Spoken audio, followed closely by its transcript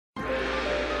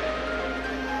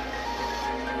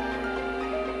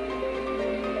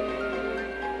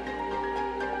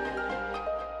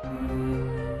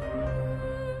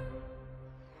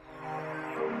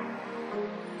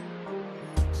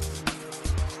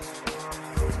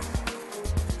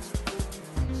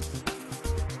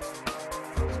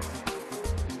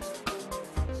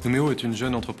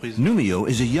Noomeo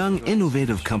is a young,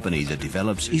 innovative company that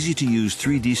develops easy-to-use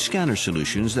 3D scanner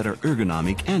solutions that are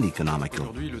ergonomic and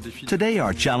economical. Today,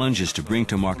 our challenge is to bring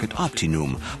to market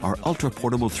OptiNoom, our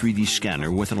ultra-portable 3D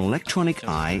scanner with an electronic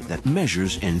eye that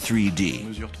measures in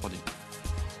 3D.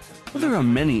 Well, there are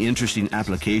many interesting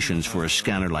applications for a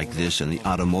scanner like this in the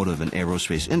automotive and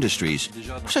aerospace industries,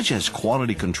 such as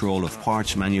quality control of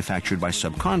parts manufactured by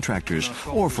subcontractors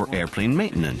or for airplane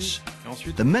maintenance.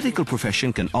 The medical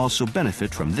profession can also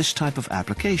benefit from this type of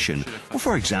application, or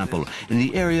for example, in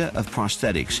the area of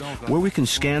prosthetics, where we can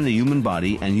scan the human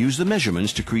body and use the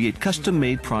measurements to create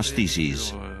custom-made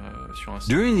prostheses.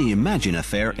 During the Imagine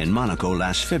Affair in Monaco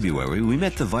last February, we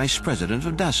met the vice president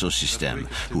of Dassault Systèmes,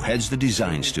 who heads the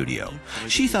design studio.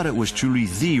 She thought it was truly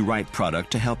the right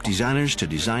product to help designers to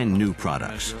design new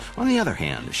products. On the other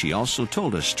hand, she also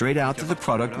told us straight out that the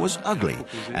product was ugly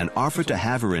and offered to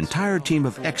have her entire team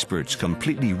of experts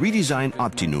completely redesign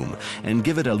OptiNoom and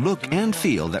give it a look and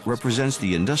feel that represents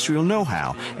the industrial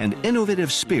know-how and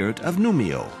innovative spirit of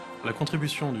Noomeo.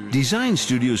 Design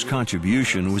Studio's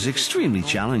contribution was extremely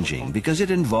challenging because it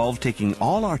involved taking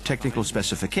all our technical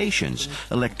specifications,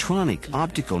 electronic,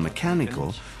 optical,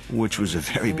 mechanical, which was a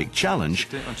very big challenge,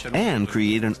 and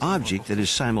create an object that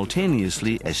is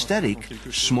simultaneously aesthetic,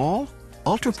 small,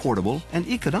 ultra-portable, and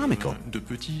economical.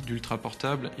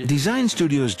 Design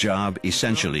Studio's job,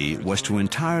 essentially, was to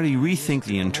entirely rethink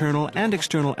the internal and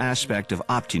external aspect of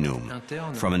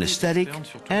OptiNoom from an aesthetic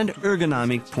and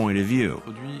ergonomic point of view.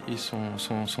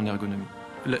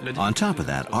 On top of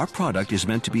that, our product is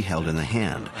meant to be held in the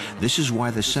hand. This is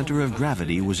why the center of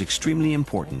gravity was extremely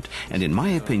important and, in my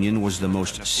opinion, was the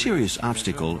most serious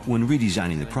obstacle when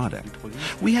redesigning the product.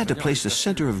 We had to place the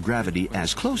center of gravity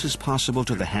as close as possible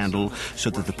to the handle so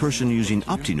that the person using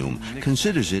OptiNoom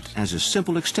considers it as a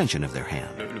simple extension of their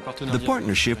hand. The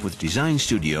partnership with Design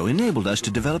Studio enabled us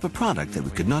to develop a product that we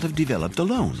could not have developed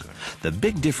alone. The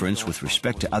big difference with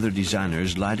respect to other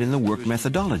designers lied in the work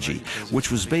methodology, which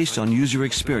was based on user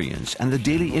experience and the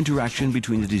daily interaction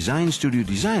between the Design Studio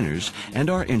designers and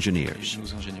our engineers.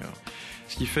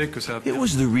 It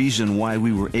was the reason why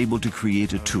we were able to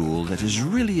create a tool that is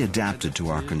really adapted to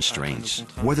our constraints,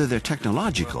 whether they're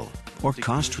technological or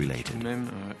cost-related.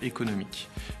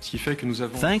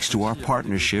 Thanks to our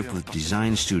partnership with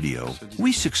Design Studio,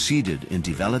 we succeeded in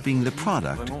developing the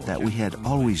product that we had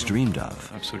always dreamed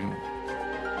of.